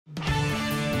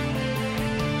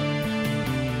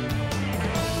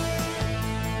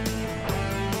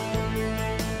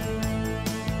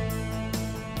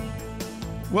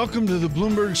Welcome to the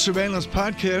Bloomberg Surveillance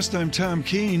Podcast. I'm Tom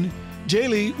Keene.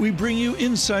 Daily, we bring you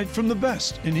insight from the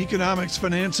best in economics,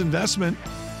 finance, investment,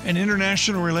 and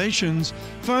international relations.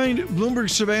 Find Bloomberg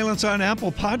Surveillance on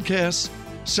Apple Podcasts,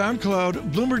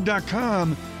 SoundCloud,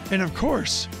 Bloomberg.com, and of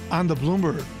course, on the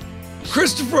Bloomberg.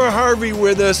 Christopher Harvey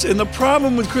with us, and the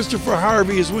problem with Christopher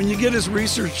Harvey is when you get his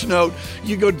research note,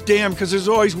 you go, damn, because there's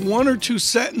always one or two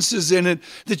sentences in it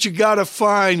that you got to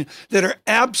find that are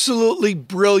absolutely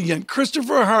brilliant.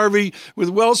 Christopher Harvey with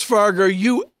Wells Fargo,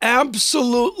 you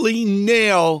absolutely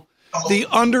nail the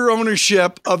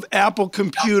under-ownership of Apple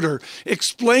Computer.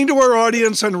 Explain to our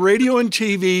audience on radio and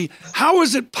TV, how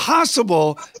is it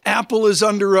possible Apple is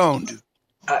under-owned?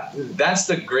 That's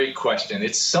the great question.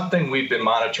 It's something we've been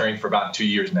monitoring for about 2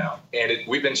 years now. And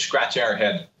we've been scratching our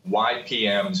head why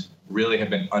PMs really have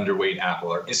been underweight Apple,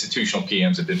 or institutional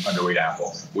PMs have been underweight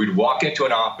Apple. We'd walk into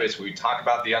an office, we'd talk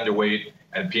about the underweight,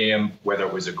 and PM, whether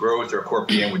it was a growth or a core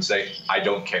PM, would say, I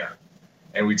don't care.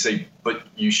 And we'd say, but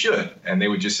you should. And they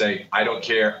would just say, I don't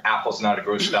care. Apple's not a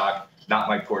growth stock, not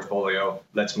my portfolio.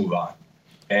 Let's move on.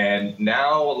 And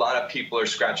now a lot of people are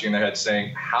scratching their heads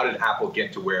saying, how did Apple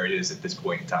get to where it is at this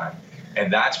point in time?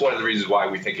 And that's one of the reasons why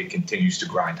we think it continues to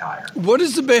grind higher. What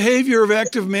is the behavior of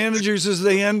active managers as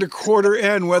they end a quarter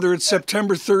end, whether it's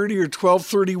September 30 or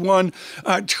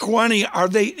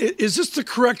 12/31/20? Is this the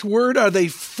correct word? Are they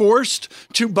forced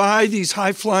to buy these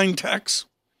high-flying techs?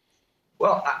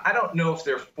 Well, I don't know if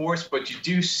they're forced, but you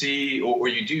do see or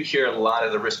you do hear a lot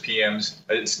of the risk PMs,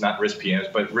 it's not risk PMs,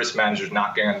 but risk managers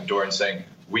knocking on the door and saying,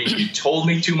 you told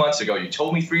me 2 months ago, you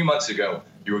told me 3 months ago,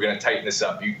 you were going to tighten this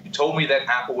up. You told me that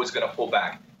Apple was going to pull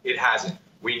back. It hasn't.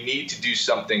 We need to do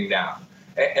something now.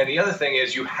 And the other thing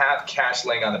is you have cash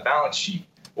laying on the balance sheet,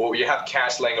 or you have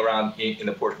cash laying around in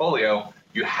the portfolio.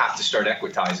 You have to start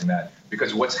equitizing that,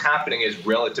 because what's happening is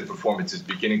relative performance is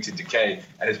beginning to decay,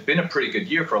 and it's been a pretty good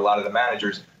year for a lot of the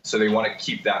managers, so they want to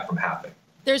keep that from happening.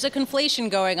 There's a conflation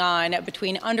going on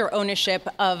between under ownership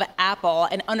of Apple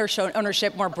and under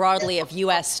ownership more broadly of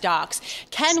U.S. stocks.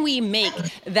 Can we make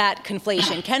that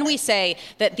conflation? Can we say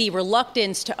that the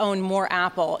reluctance to own more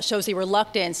Apple shows the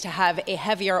reluctance to have a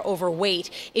heavier overweight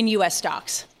in U.S.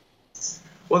 stocks?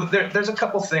 Well, there's a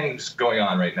couple things going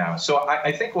on right now. So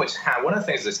I think one of the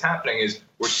things that's happening is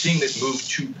we're seeing this move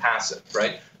to passive,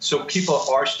 right? So people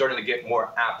are starting to get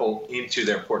more Apple into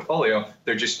their portfolio.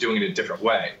 They're just doing it a different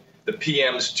way. The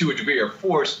PMs, to a degree, are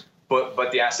forced, but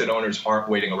the asset owners aren't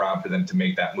waiting around for them to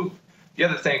make that move. The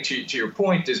other thing, to your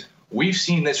point, is we've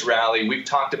seen this rally. We've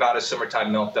talked about a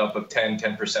summertime melt-up of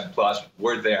 10% plus.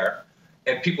 We're there.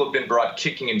 And people have been brought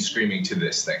kicking and screaming to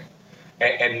this thing.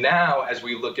 And now, as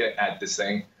we look at this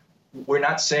thing, we're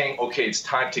not saying, okay, it's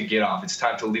time to get off. It's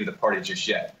time to leave the party just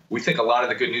yet. We think a lot of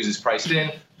the good news is priced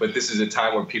in, but this is a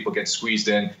time where people get squeezed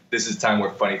in. This is a time where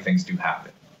funny things do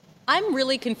happen. I'm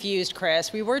really confused,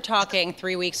 Chris. We were talking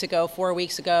 3 weeks ago, 4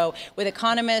 weeks ago, with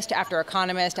economist after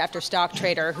stock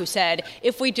trader who said,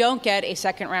 if we don't get a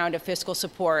second round of fiscal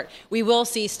support, we will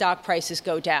see stock prices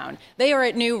go down. They are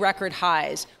at new record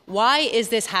highs. Why is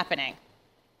this happening?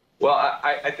 Well,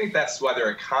 I think that's why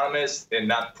they're economists and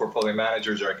not portfolio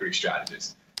managers or equity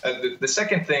strategists. The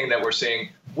second thing that we're seeing,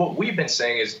 what we've been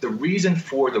saying is the reason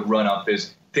for the run-up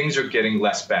is things are getting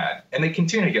less bad, and they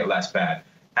continue to get less bad.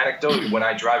 Anecdotally, when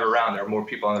I drive around, there are more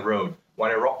people on the road.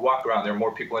 When I walk around, there are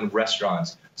more people in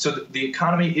restaurants. So the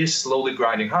economy is slowly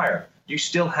grinding higher. You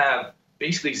still have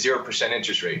basically 0%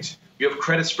 interest rates. You have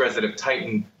credit spreads that have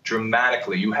tightened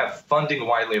dramatically. You have funding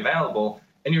widely available,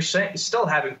 and you're still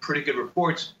having pretty good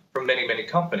reports from many, many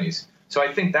companies. So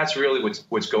I think that's really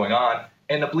what's going on.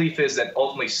 And the belief is that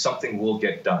ultimately something will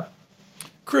get done.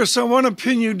 Chris, I want to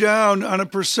pin you down on a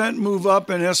percent move up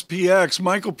in SPX.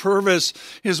 Michael Purvis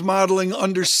is modeling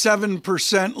under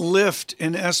 7% lift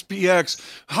in SPX.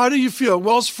 How do you feel?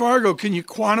 Wells Fargo, can you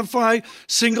quantify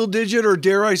single digit or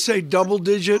dare I say double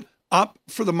digit up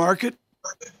for the market?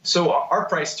 So our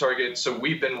price target, so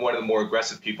we've been one of the more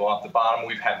aggressive people off the bottom.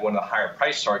 We've had one of the higher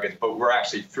price targets, but we're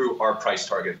actually through our price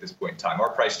target at this point in time.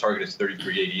 Our price target is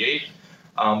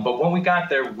 33.88. But when we got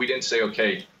there, we didn't say,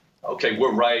 okay,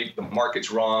 we're right, the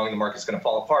market's wrong, the market's going to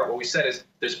fall apart. What we said is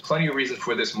there's plenty of reasons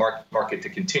for this market to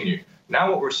continue.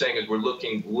 Now what we're saying is we're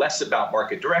looking less about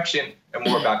market direction and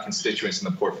more about constituents in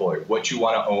the portfolio, what you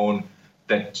want to own,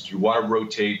 that you want to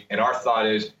rotate. And our thought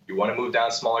is you want to move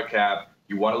down smaller cap.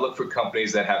 You want to look for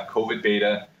companies that have COVID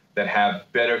beta, that have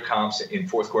better comps in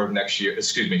first quarter of next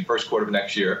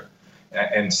year.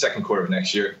 and second quarter of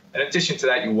next year. In addition to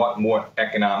that, you want more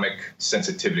economic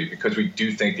sensitivity because we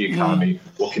do think the economy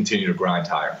will continue to grind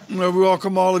higher. Well, we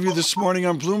welcome all of you this morning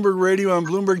on Bloomberg Radio, on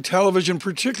Bloomberg Television,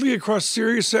 particularly across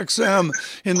Sirius XM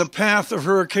in the path of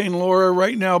Hurricane Laura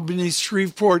right now beneath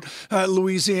Shreveport,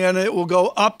 Louisiana. It will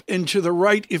go up and to the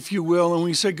right, if you will, and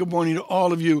we say good morning to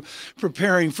all of you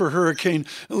preparing for Hurricane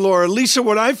Laura. Lisa,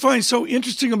 what I find so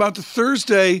interesting about the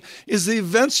Thursday is the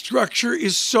event structure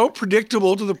is so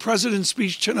predictable to the president's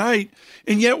speech tonight,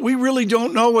 and yet we really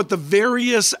don't know what the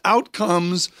various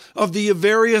outcomes of the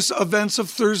various events of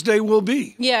Thursday will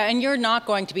be. Yeah, and you're not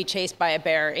going to be chased by a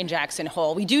bear in Jackson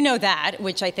Hole. We do know that,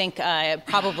 which I think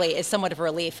probably is somewhat of a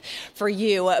relief for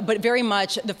you, but very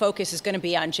much the focus is going to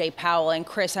be on Jay Powell. And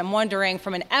Chris, I'm wondering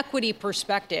from an equity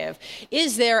perspective,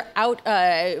 is there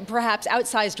perhaps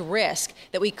outsized risk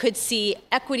that we could see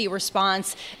equity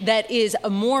response that is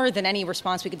more than any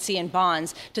response we could see in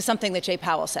bonds to something that Jay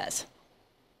Powell says?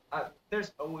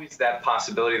 There's always that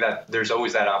possibility, that there's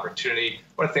always that opportunity.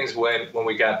 One of the things when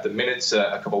we got the minutes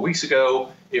a couple of weeks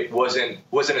ago, it wasn't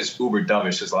as uber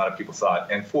dovish as a lot of people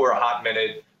thought. And for a hot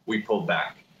minute, we pulled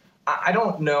back. I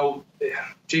don't know.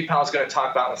 Jay Powell's going to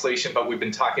talk about inflation, but we've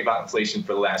been talking about inflation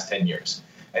for the last 10 years.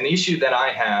 And the issue that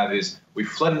I have is we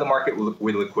flooded the market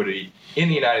with liquidity in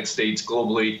the United States,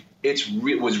 globally. It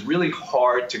was really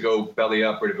hard to go belly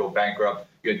up or to go bankrupt.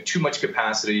 You had too much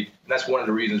capacity, and that's one of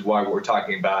the reasons why we're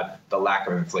talking about the lack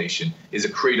of inflation is a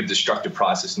creative, destructive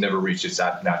process never reached its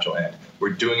natural end.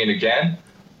 We're doing it again,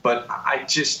 but I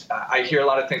hear a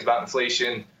lot of things about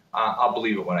inflation. I'll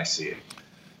believe it when I see it.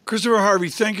 Christopher Harvey,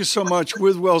 thank you so much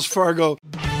with Wells Fargo.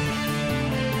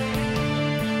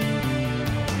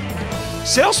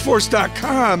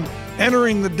 Salesforce.com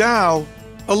entering the Dow.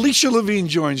 Alicia Levine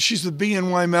joins. She's with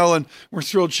BNY Mellon. We're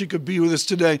thrilled she could be with us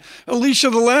today. Alicia,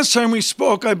 the last time we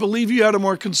spoke, I believe you had a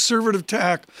more conservative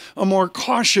tack, a more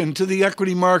caution to the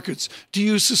equity markets. Do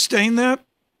you sustain that?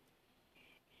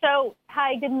 So,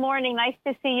 hi, good morning. Nice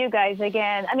to see you guys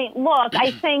again. I mean, look,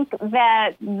 I think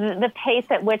that the pace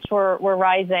at which we're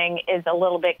rising is a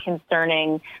little bit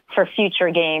concerning for future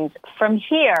gains from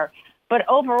here. But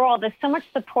overall, there's so much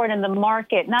support in the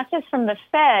market, not just from the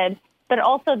Fed, but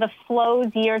also the flows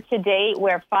year to date,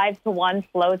 where 5-to-1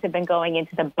 flows have been going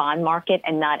into the bond market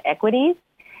and not equities.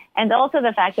 And also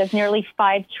the fact there's nearly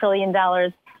 $5 trillion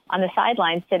on the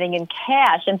sidelines sitting in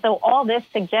cash. And so all this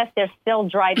suggests there's still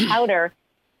dry powder,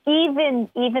 even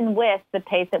with the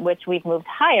pace at which we've moved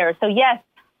higher. So yes,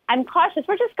 I'm cautious.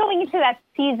 We're just going into that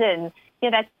season,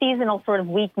 that seasonal sort of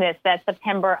weakness, that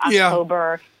September,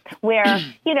 October, where,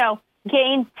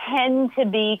 gains tend to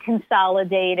be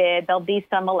consolidated. There'll be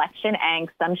some election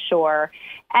angst, I'm sure.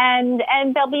 And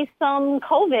there'll be some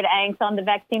COVID angst on the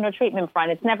vaccine or treatment front.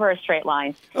 It's never a straight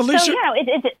line. Alicia, so,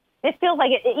 it feels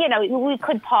like, we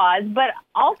could pause. But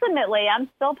ultimately, I'm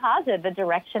still positive the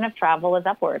direction of travel is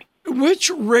upward. which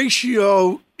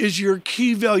ratio is your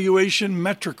key valuation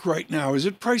metric right now? Is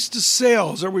it price to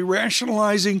sales? Are we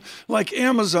rationalizing like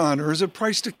Amazon, or is it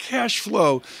price to cash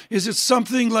flow? Is it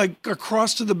something like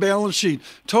across to the balance sheet,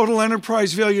 total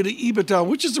enterprise value to EBITDA?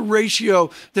 Which is the ratio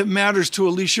that matters to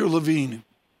Alicia Levine?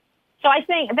 So I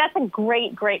think that's a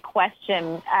great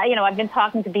question. I've been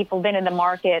talking to people who've been in the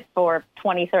market for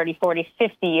 20, 30, 40,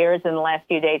 50 years in the last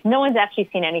few days. No one's actually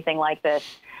seen anything like this.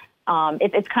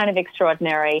 It's kind of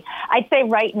extraordinary. I'd say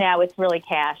right now it's really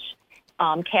cash.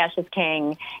 Cash is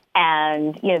king,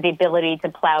 and, the ability to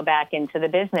plow back into the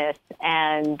business.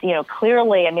 And,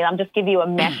 clearly, I'll just give you a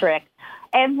metric.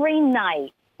 Every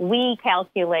night we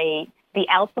calculate the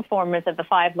outperformance of the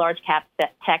 5 large cap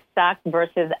tech stocks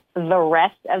versus the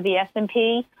rest of the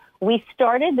S&P. We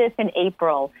started this in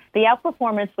April. The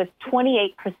outperformance was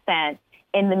 28%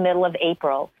 in the middle of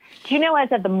April. Do you know, as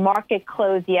of the market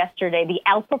closed yesterday, the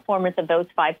outperformance of those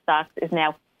 5 stocks is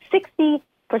now 60%,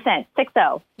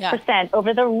 60%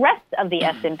 over the rest of the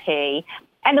S&P.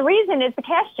 And the reason is the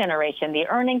cash generation, the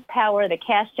earnings power, the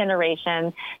cash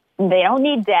generation. They don't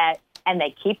need debt, and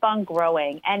they keep on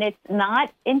growing. And it's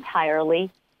not entirely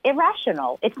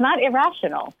irrational. It's not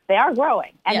irrational. They are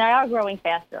growing, and they are growing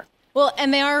faster. Well,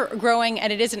 and they are growing,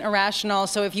 and it isn't irrational.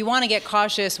 So if you want to get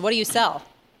cautious, what do you sell?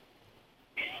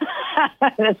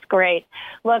 That's great.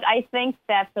 Look, I think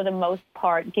that for the most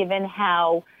part, given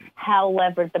how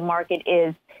levered the market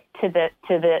is to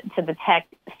the tech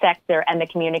sector and the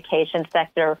communication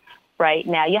sector right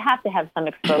now, you have to have some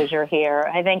exposure here.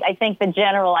 I think the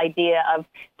general idea of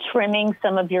trimming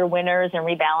some of your winners and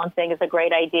rebalancing is a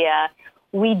great idea.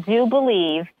 We do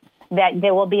believe that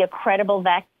there will be a credible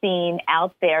vaccine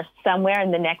out there somewhere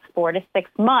in the next 4 to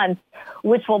 6 months,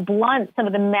 which will blunt some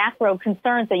of the macro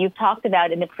concerns that you've talked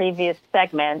about in the previous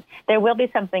segment. There will be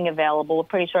something available, we're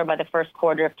pretty sure, by the first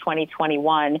quarter of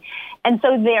 2021. And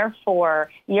so therefore,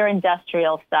 your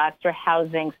industrial stocks, your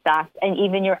housing stocks, and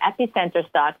even your epicenter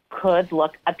stocks could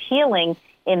look appealing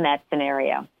in that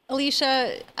scenario.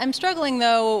 Alicia, I'm struggling,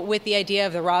 though, with the idea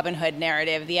of the Robin Hood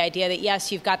narrative, the idea that, yes,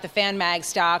 you've got the fan mag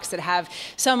stocks that have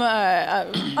some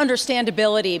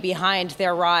understandability behind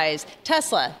their rise.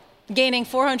 Tesla gaining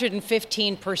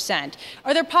 415%.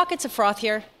 Are there pockets of froth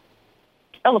here?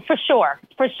 Oh, for sure.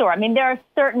 I mean, there are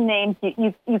certain names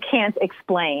you can't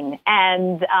explain,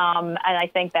 and I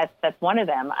think that's one of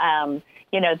them.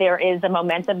 There is a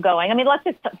momentum going. I mean, let's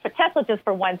just, for Tesla, just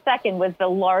for 1 second, was the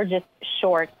largest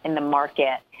short in the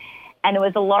market. And it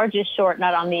was the largest short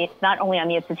not only on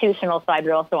the institutional side,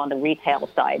 but also on the retail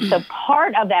side. So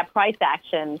part of that price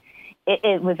action,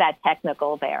 it was that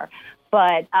technical there.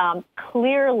 But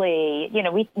clearly,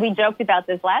 we joked about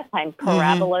this last time.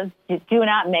 Parabolas do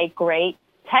not make great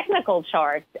technical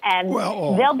charts, and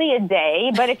there'll be a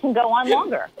day, but it can go on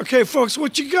longer. Okay, folks,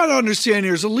 what you got to understand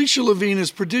here is Alicia Levine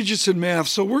is prodigious in math,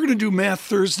 so we're going to do Math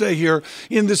Thursday here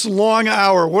in this long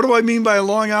hour. What do I mean by a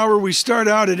long hour? We start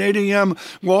out at 8 a.m.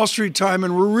 Wall Street time,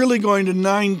 and we're really going to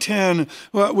 9:10,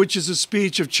 which is a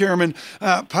speech of Chairman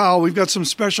Powell. We've got some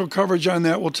special coverage on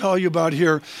that we'll tell you about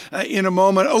here in a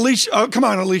moment. Alicia, come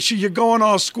on, Alicia, you're going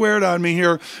all squared on me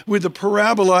here with the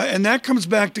parabola, and that comes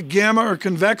back to gamma or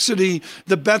convexity,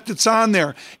 the bet that's on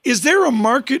there. Is there a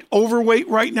market overweight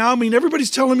right now? I mean,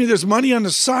 everybody's telling me there's money on the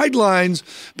sidelines,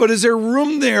 but is there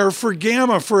room there for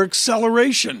gamma, for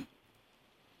acceleration?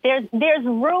 There's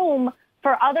room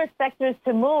for other sectors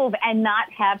to move and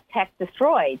not have tech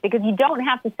destroyed, because you don't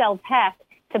have to sell tech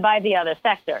to buy the other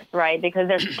sectors, right? Because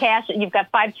there's cash. You've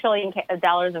got $5 trillion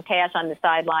of cash on the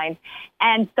sidelines,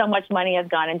 and so much money has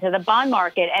gone into the bond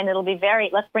market. And it'll be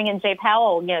let's bring in Jay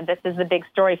Powell. This is the big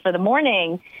story for the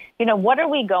morning. What are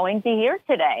we going to hear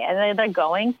today? And they're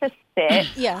going to sit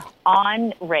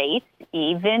on rates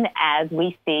even as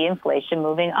we see inflation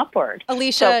moving upward.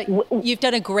 Alicia, you've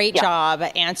done a great job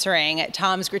answering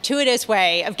Tom's gratuitous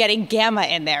way of getting gamma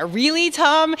in there. Really,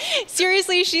 Tom?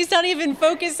 Seriously, she's not even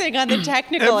focusing on the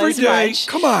technical every as day. much.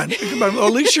 Come on.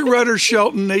 Alicia Rutter,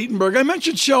 Shelton Natenberg. I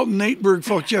mentioned Shelton Natenberg,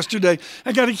 folks, yesterday.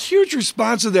 I got a huge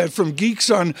response to that from geeks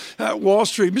on Wall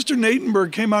Street. Mr.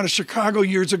 Natenberg came out of Chicago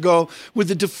years ago with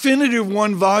the definitive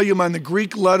one volume on the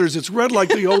Greek letters. It's read like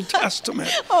the Old Testament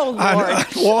on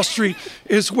Wall Street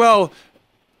as well.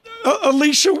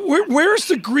 Alicia, where's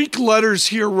the Greek letters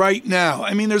here right now?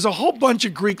 I mean, there's a whole bunch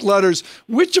of Greek letters.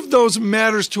 Which of those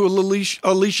matters to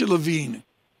Alicia Levine?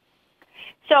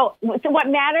 So what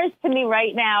matters to me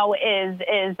right now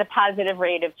is the positive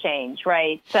rate of change,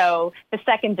 right? So the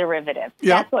second derivative.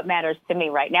 Yep. That's what matters to me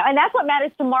right now. And that's what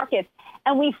matters to markets.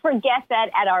 And we forget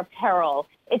that at our peril.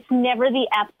 It's never the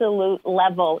absolute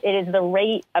level. It is the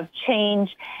rate of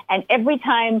change. And every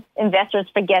time investors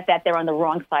forget that, they're on the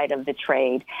wrong side of the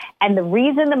trade. And the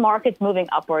reason the market's moving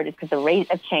upward is because the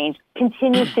rate of change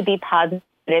continues to be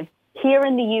positive. Here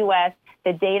in the U.S.,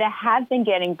 the data has been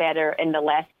getting better in the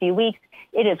last few weeks.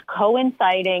 It is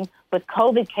coinciding with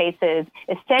COVID cases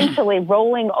essentially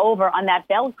rolling over on that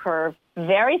bell curve,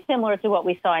 very similar to what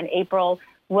we saw in April.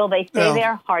 Will they stay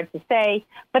there? Hard to say.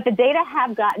 But the data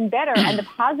have gotten better, and the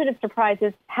positive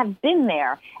surprises have been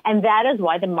there. And that is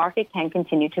why the market can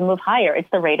continue to move higher. It's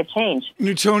the rate of change.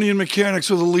 Newtonian mechanics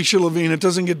with Alicia Levine. It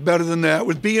doesn't get better than that.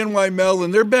 With BNY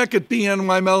Mellon, they're back at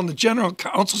BNY Mellon. The general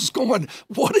counsel's going,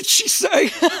 what did she say?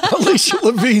 Alicia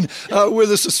Levine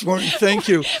with us this morning. Thank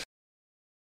you.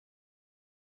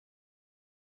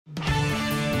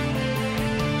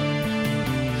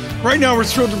 Right now, we're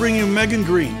thrilled to bring you Megan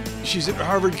Green. She's at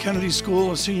Harvard Kennedy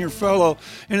School, a senior fellow,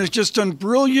 and has just done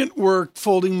brilliant work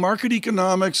folding market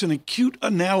economics and acute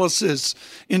analysis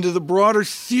into the broader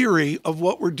theory of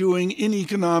what we're doing in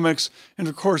economics and,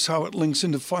 of course, how it links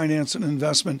into finance and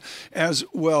investment as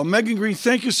well. Megan Green,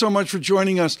 thank you so much for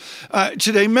joining us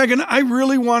today. Megan, I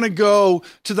really want to go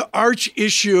to the arch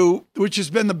issue, which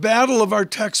has been the battle of our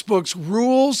textbooks,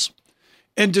 rules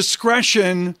and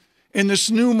discretion, and this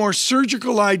new, more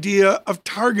surgical idea of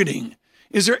targeting.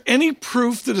 Is there any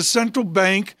proof that a central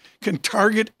bank can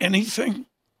target anything?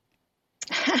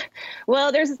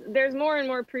 Well, there's more and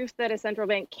more proof that a central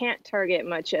bank can't target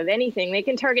much of anything. They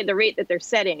can target the rate that they're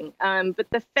setting. But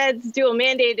the Fed's dual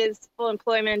mandate is full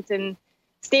employment and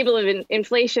stable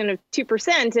inflation of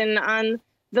 2%. And on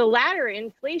the latter,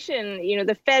 inflation,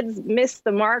 the Fed's missed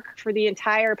the mark for the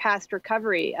entire past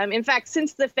recovery. In fact,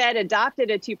 since the Fed adopted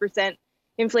a 2%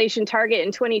 inflation target.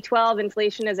 In 2012,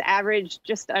 inflation has averaged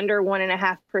just under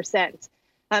 1.5%.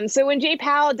 So when Jay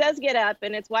Powell does get up,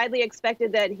 and it's widely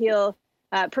expected that he'll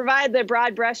provide the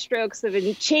broad brushstrokes of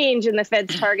a change in the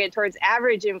Fed's target towards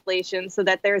average inflation so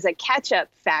that there's a catch-up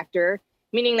factor,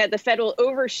 meaning that the Fed will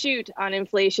overshoot on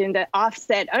inflation to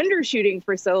offset undershooting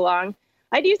for so long.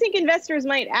 I do think investors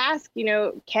might ask,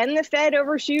 can the Fed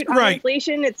overshoot on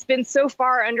inflation? It's been so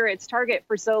far under its target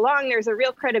for so long. There's a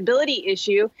real credibility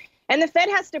issue. And the Fed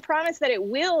has to promise that it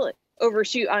will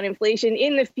overshoot on inflation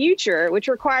in the future, which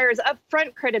requires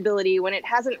upfront credibility when it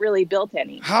hasn't really built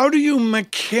any. How do you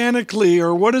mechanically,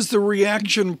 or what is the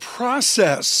reaction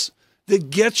process that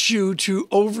gets you to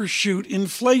overshoot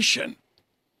inflation?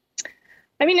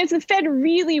 I mean, if the Fed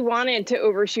really wanted to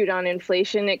overshoot on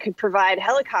inflation, it could provide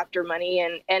helicopter money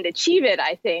and achieve it,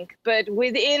 I think. But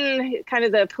within kind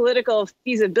of the political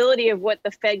feasibility of what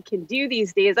the Fed can do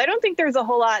these days, I don't think there's a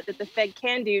whole lot that the Fed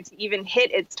can do to even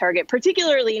hit its target,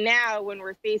 particularly now when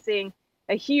we're facing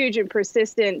a huge and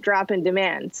persistent drop in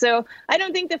demand. So I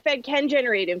don't think the Fed can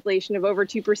generate inflation of over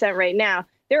 2% right now.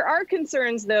 There are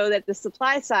concerns, though, that the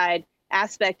supply side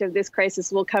aspect of this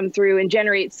crisis will come through and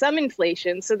generate some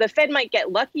inflation. So the Fed might get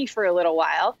lucky for a little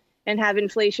while and have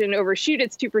inflation overshoot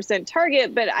its 2%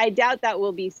 target, but I doubt that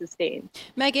will be sustained.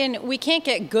 Megan, we can't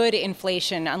get good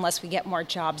inflation unless we get more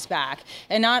jobs back.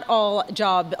 And not all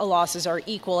job losses are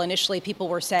equal. Initially, people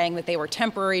were saying that they were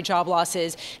temporary job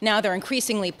losses. Now they're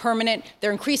increasingly permanent.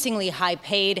 They're increasingly high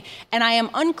paid. And I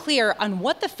am unclear on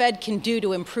what the Fed can do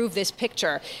to improve this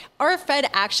picture. Are Fed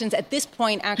actions at this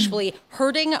point actually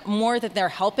hurting more than they're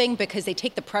helping because they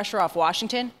take the pressure off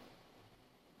Washington?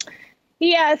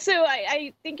 Yeah, so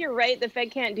I think you're right. The Fed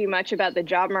can't do much about the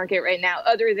job market right now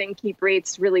other than keep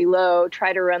rates really low,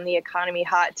 try to run the economy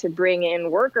hot to bring in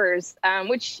workers,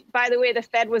 which, by the way, the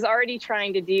Fed was already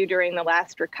trying to do during the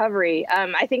last recovery.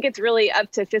 I think it's really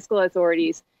up to fiscal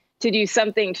authorities to do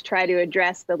something to try to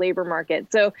address the labor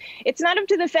market. So it's not up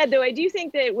to the Fed, though. I do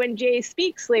think that when Jay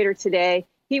speaks later today,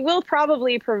 he will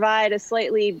probably provide a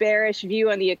slightly bearish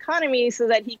view on the economy so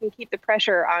that he can keep the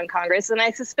pressure on Congress. And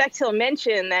I suspect he'll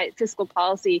mention that fiscal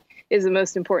policy is the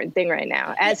most important thing right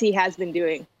now, as he has been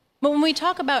doing. But when we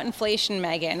talk about inflation,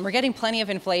 Megan, we're getting plenty of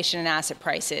inflation in asset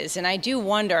prices. And I do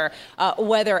wonder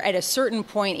whether at a certain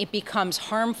point it becomes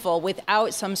harmful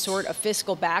without some sort of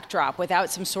fiscal backdrop, without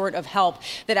some sort of help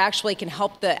that actually can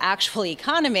help the actual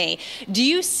economy. Do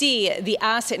you see the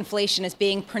asset inflation as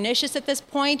being pernicious at this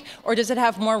point, or does it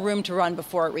have more room to run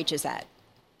before it reaches that?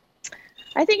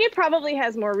 I think it probably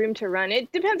has more room to run.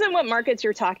 It depends on what markets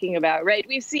you're talking about, right?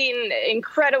 We've seen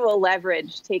incredible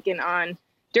leverage taken on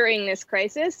during this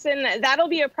crisis, and that'll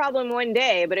be a problem one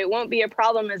day, but it won't be a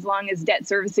problem as long as debt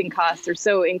servicing costs are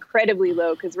so incredibly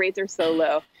low because rates are so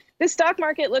low. The stock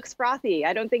market looks frothy.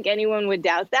 I don't think anyone would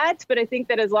doubt that, but I think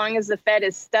that as long as the Fed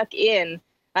is stuck in,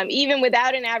 even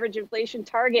without an average inflation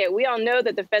target, we all know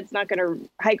that the Fed's not going to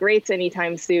hike rates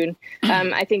anytime soon.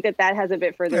 I think that has a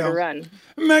bit further to run.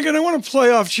 Megan, I want to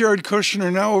play off Jared Kushner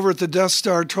now over at the Death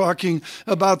Star talking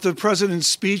about the president's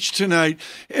speech tonight.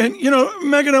 And,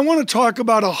 Megan, I want to talk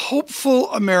about a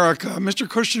hopeful America. Mr.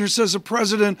 Kushner says the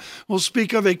president will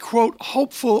speak of a, quote,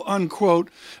 hopeful, unquote,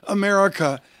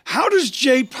 America. How does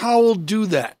Jay Powell do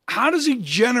that? How does he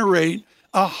generate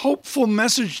a hopeful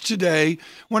message today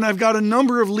when I've got a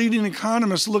number of leading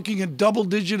economists looking at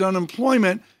double-digit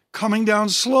unemployment coming down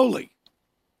slowly?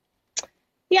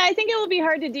 Yeah, I think it will be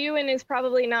hard to do and is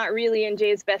probably not really in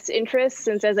Jay's best interest,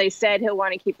 since, as I said, he'll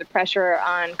want to keep the pressure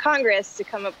on Congress to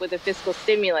come up with a fiscal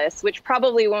stimulus, which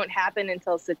probably won't happen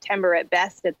until September at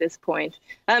best at this point.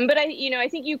 But I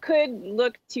think you could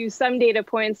look to some data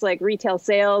points like retail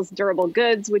sales, durable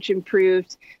goods, which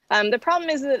improved. The problem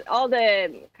is that all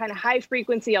the kind of high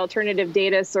frequency alternative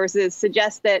data sources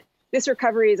suggest that this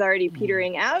recovery is already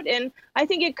petering out. And I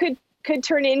think it could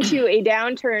turn into a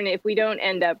downturn if we don't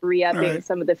end up re-upping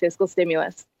some of the fiscal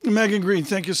stimulus. Megan Green,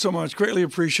 thank you so much. Greatly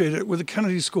appreciate it. With the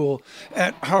Kennedy School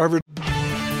at Harvard.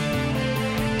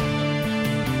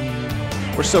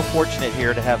 We're so fortunate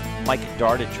here to have Mike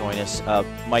Darda join us.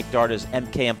 Mike Darda is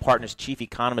MKM Partners Chief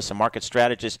Economist and Market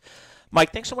Strategist.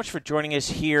 Mike, thanks so much for joining us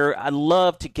here. I'd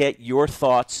love to get your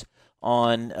thoughts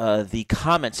on the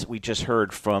comments we just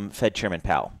heard from Fed Chairman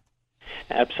Powell.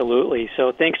 Absolutely.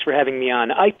 So thanks for having me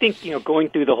on. I think, going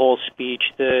through the whole speech,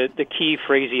 the key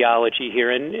phraseology here,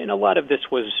 and a lot of this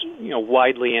was,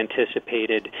 widely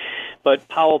anticipated, but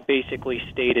Powell basically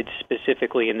stated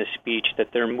specifically in the speech that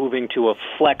they're moving to a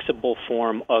flexible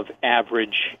form of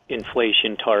average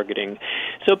inflation targeting.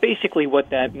 So basically what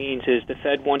that means is the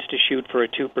Fed wants to shoot for a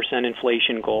 2%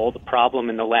 inflation goal. The problem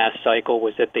in the last cycle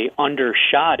was that they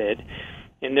undershot it.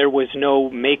 and there was no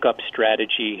makeup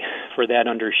strategy for that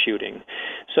undershooting.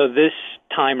 So this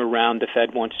time around, the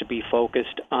Fed wants to be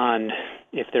focused on,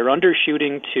 if they're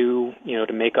undershooting, to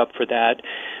make up for that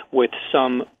with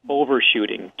some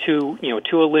overshooting to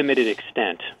a limited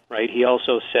extent, right? He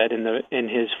also said in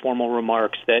his formal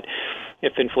remarks that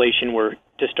if inflation were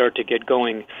to start to get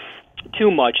going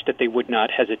too much, that they would not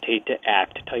hesitate to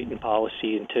act, tighten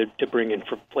policy, and to bring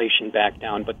inflation back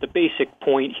down. But the basic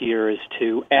point here is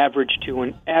to average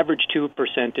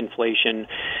 2% inflation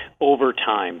over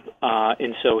time,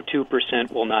 and so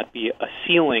 2% will not be a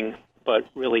ceiling, but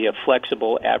really a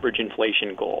flexible average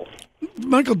inflation goal.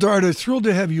 Michael Darda, thrilled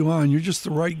to have you on. You're just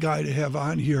the right guy to have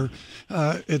on here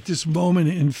at this moment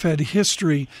in Fed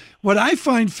history. What I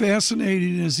find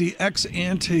fascinating is the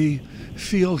ex-ante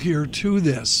feel here to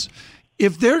this.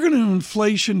 If they're going to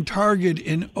inflation target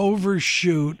and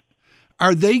overshoot,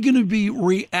 are they going to be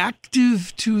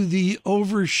reactive to the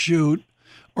overshoot,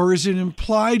 or is it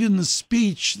implied in the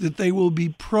speech that they will be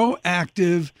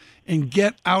proactive and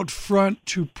get out front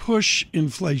to push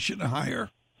inflation higher?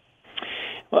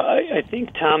 Well, I think,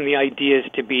 Tom, the idea is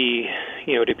to be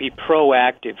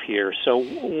proactive here. So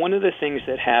one of the things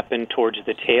that happened towards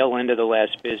the tail end of the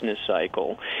last business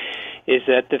cycle is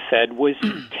that the Fed was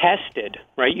tested,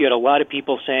 right? You had a lot of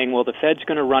people saying, well, the Fed's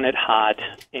going to run it hot,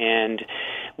 and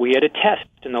we had a test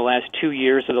in the last 2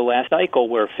 years of the last cycle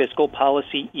where fiscal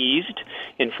policy eased,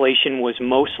 inflation was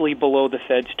mostly below the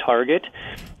Fed's target,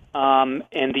 and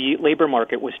the labor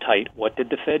market was tight. What did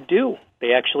the Fed do?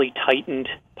 They actually tightened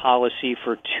policy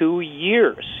for 2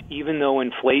 years, even though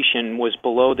inflation was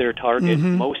below their target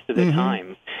most of the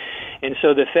time. And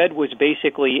so the Fed was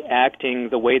basically acting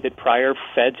the way that prior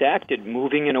Feds acted,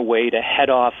 moving in a way to head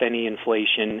off any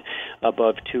inflation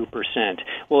above 2%.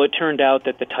 Well, it turned out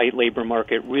that the tight labor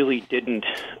market really didn't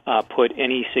put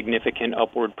any significant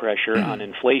upward pressure on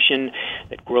inflation,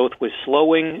 that growth was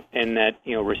slowing, and that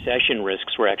recession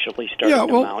risks were actually starting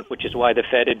to mount, which is why the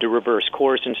Fed had to reverse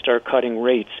course and start cutting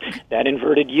rates. That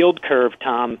inverted yield curve,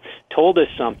 Tom, told us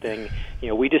something.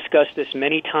 We discussed this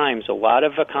many times. A lot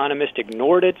of economists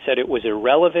ignored it, said it was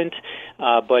irrelevant,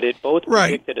 but it both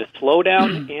predicted a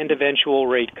slowdown and eventual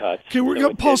rate cuts.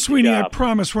 Okay, Paul Sweeney, I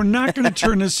promise we're not going to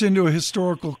turn this into a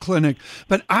historical clinic,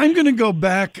 but I'm going to go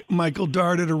back, Michael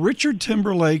Darda, to Richard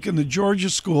Timberlake and the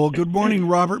Georgia School. Good morning,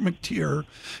 Robert McTeer,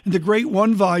 and the great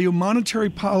one-volume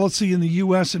Monetary Policy in the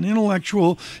U.S. and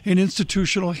Intellectual and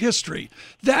Institutional History.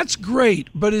 That's great,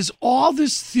 but is all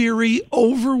this theory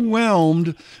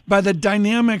overwhelmed by the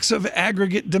dynamics of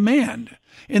aggregate demand,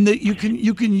 and that you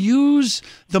can use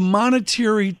the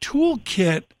monetary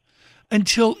toolkit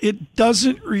until it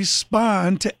doesn't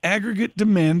respond to aggregate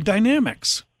demand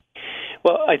dynamics?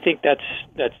 Well, I think that's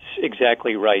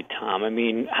exactly right, Tom. I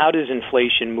mean, how does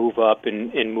inflation move up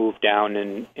and move down,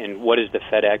 and what is the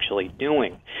Fed actually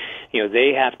doing?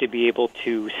 They have to be able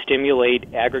to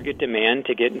stimulate aggregate demand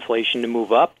to get inflation to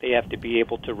move up. They have to be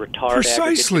able to retard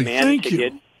aggregate demand to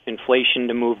get inflation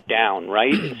to move down,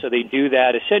 right? And so they do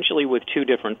that essentially with two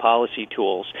different policy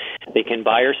tools. They can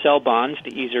buy or sell bonds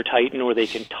to ease or tighten, or they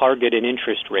can target an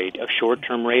interest rate, a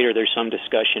short-term rate, or there's some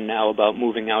discussion now about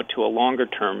moving out to a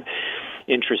longer-term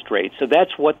interest rate. So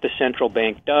that's what the central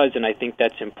bank does, and I think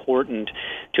that's important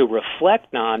to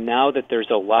reflect on now that there's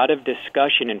a lot of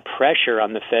discussion and pressure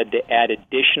on the Fed to add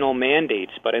additional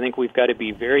mandates. But I think we've got to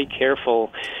be very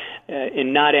careful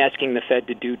in not asking the Fed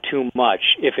to do too much.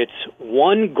 If its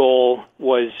one goal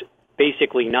was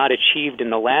basically not achieved in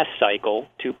the last cycle,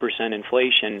 2%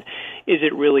 inflation, is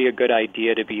it really a good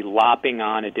idea to be lopping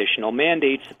on additional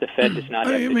mandates that the Fed does not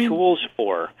have the tools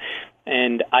for?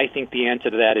 And I think the answer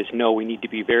to that is no. We need to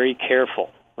be very careful,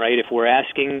 right? If we're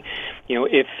asking,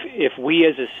 if we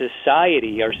as a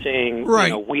society are saying,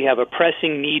 we have a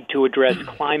pressing need to address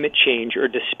climate change or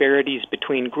disparities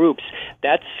between groups,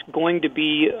 that's going to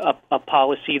be a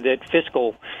policy that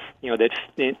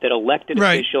that elected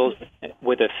officials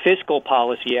with a fiscal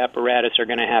policy apparatus are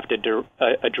going to have to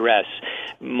address.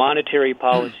 Monetary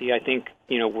policy, I think,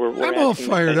 we're asking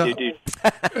the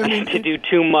Fed to do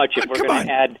too much if we're going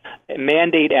to add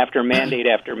mandate after mandate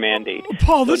after mandate.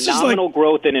 Paul, this is nominal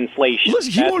growth and inflation.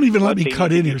 Listen, he won't even let me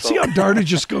cut in here. See how Darda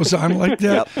just goes on like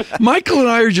that? Michael and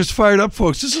I are just fired up,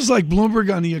 folks. This is like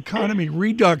Bloomberg on the economy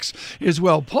redux as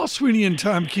well. Paul Sweeney and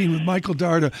Tom Keene with Michael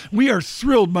Darda. We are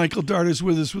thrilled Michael Darda is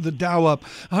with us with the Dow up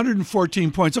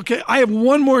 114 points. Okay, I have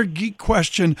one more geek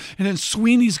question, and then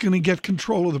Sweeney's going to get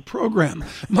control of the program.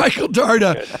 Michael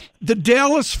Darda, the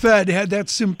Dallas Fed had that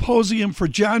symposium for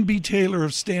John B. Taylor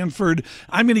of Stanford,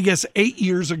 I'm going to guess 8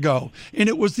 years ago, and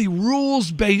it was the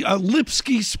rules-based,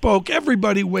 Lipsky spoke,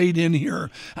 everybody weighed in here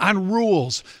on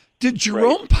rules. Did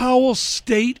Jerome Powell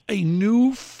state a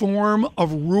new form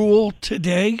of rule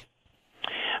today?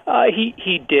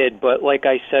 He did, but like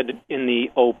I said in the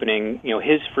opening,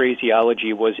 his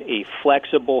phraseology was a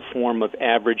flexible form of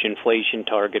average inflation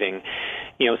targeting.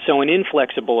 So an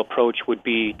inflexible approach would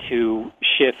be to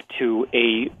shift to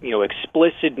a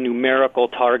explicit numerical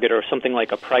target or something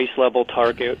like a price level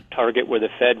target where the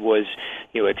Fed was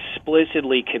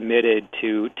explicitly committed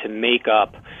to make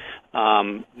up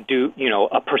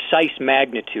a precise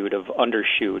magnitude of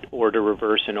undershoot or to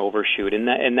reverse an overshoot,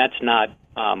 and that's not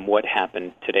what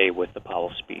happened today with the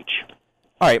Powell speech.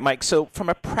 All right, Mike. So from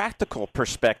a practical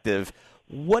perspective,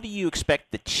 what do you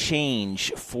expect the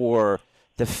change for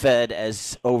the Fed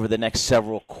as over the next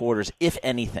several quarters, if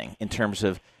anything, in terms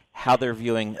of how they're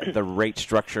viewing the rate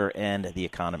structure and the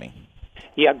economy?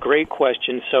 Yeah, great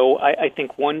question. So I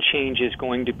think one change is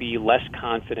going to be less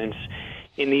confidence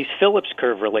in these Phillips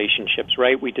curve relationships,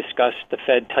 right? We discussed the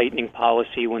Fed tightening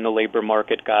policy when the labor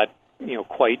market got,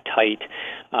 quite tight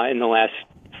in the last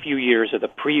few years of the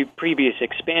previous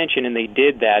expansion, and they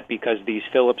did that because these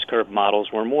Phillips curve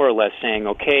models were more or less saying,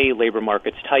 okay, labor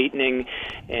market's tightening,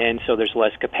 and so there's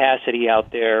less capacity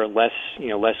out there, less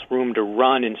room to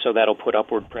run, and so that'll put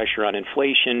upward pressure on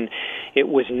inflation. It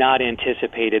was not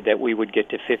anticipated that we would get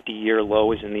to 50-year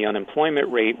lows in the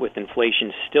unemployment rate with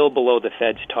inflation still below the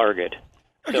Fed's target.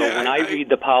 So when I read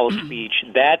the Powell speech,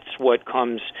 that's what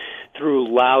comes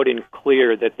through loud and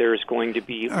clear, that there's going to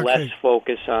be less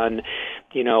focus on,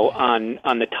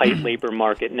 on the tight labor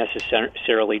market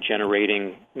necessarily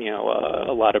generating,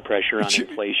 a lot of pressure on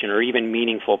inflation or even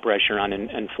meaningful pressure on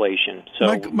inflation. So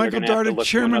Michael Darda,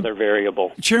 Chairman, another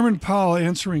variable. Chairman Powell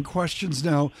answering questions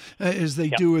now as they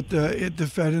do at the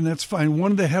Fed, and that's fine.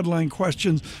 One of the headline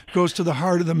questions goes to the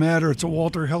heart of the matter. It's a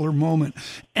Walter Heller moment.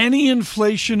 Any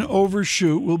inflation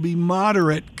overshoot will be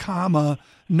moderate,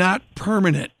 not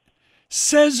permanent.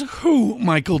 Says who,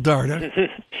 Michael Darda?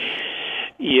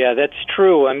 Yeah, that's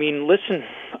true. I mean, listen,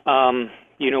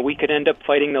 we could end up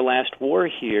fighting the last war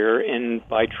here, and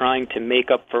by trying to make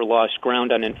up for lost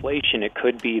ground on inflation, it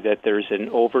could be that there's an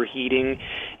overheating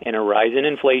and a rise in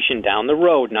inflation down the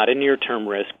road, not a near-term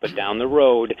risk, but down the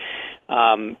road,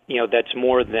 that's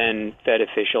more than Fed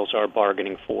officials are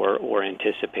bargaining for or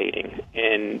anticipating.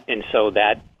 And so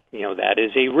that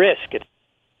is a risk. It's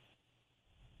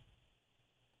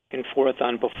and forth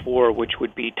on before, which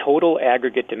would be total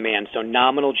aggregate demand. So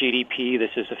nominal GDP,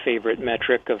 this is a favorite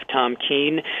metric of Tom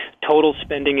Keene. Total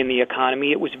spending in the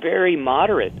economy, it was very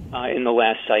moderate in the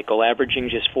last cycle, averaging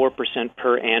just 4%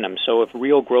 per annum. So if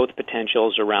real growth potential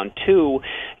is around 2,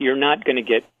 you're not going to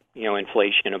get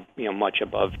inflation much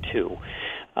above 2.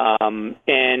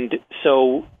 And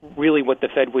so really what the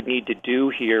Fed would need to do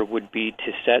here would be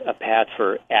to set a path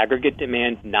for aggregate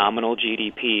demand, nominal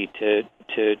GDP, to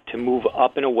move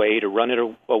up and away, to run it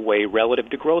away relative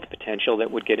to growth potential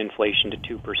that would get inflation to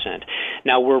 2%.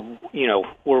 Now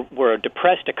we're a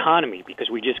depressed economy because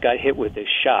we just got hit with this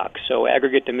shock. So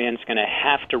aggregate demand is going to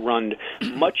have to run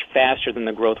much faster than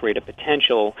the growth rate of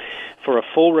potential for a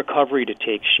full recovery to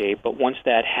take shape. But once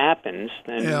that happens,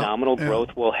 then nominal growth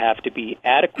will have to be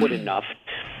adequate enough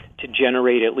to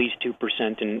generate at least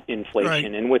 2% in inflation. Right.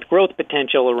 And with growth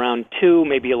potential around 2,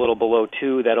 maybe a little below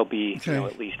 2, that'll be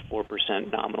at least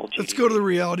 4% nominal GDP. Let's go to the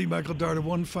reality, Michael Darda.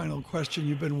 One final question.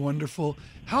 You've been wonderful.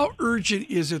 How urgent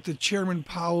is it that Chairman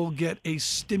Powell get a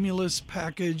stimulus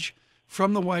package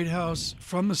from the White House,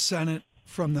 from the Senate,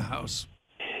 from the House?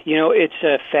 It's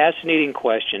a fascinating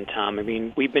question, Tom. I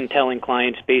mean, we've been telling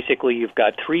clients basically you've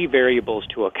got 3 variables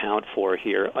to account for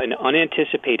here: an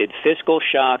unanticipated fiscal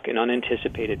shock, an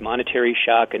unanticipated monetary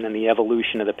shock, and then the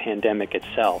evolution of the pandemic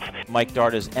itself. Mike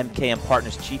Darda is MKM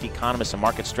Partners Chief Economist and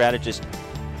Market Strategist.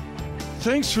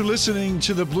 Thanks for listening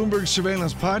to the Bloomberg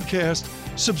Surveillance Podcast.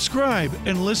 Subscribe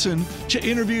and listen to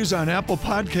interviews on Apple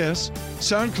Podcasts,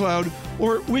 SoundCloud,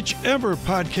 or whichever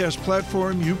podcast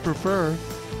platform you prefer.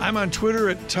 I'm on Twitter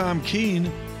at Tom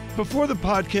Keene. Before the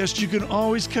podcast, you can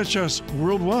always catch us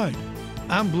worldwide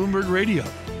on Bloomberg Radio.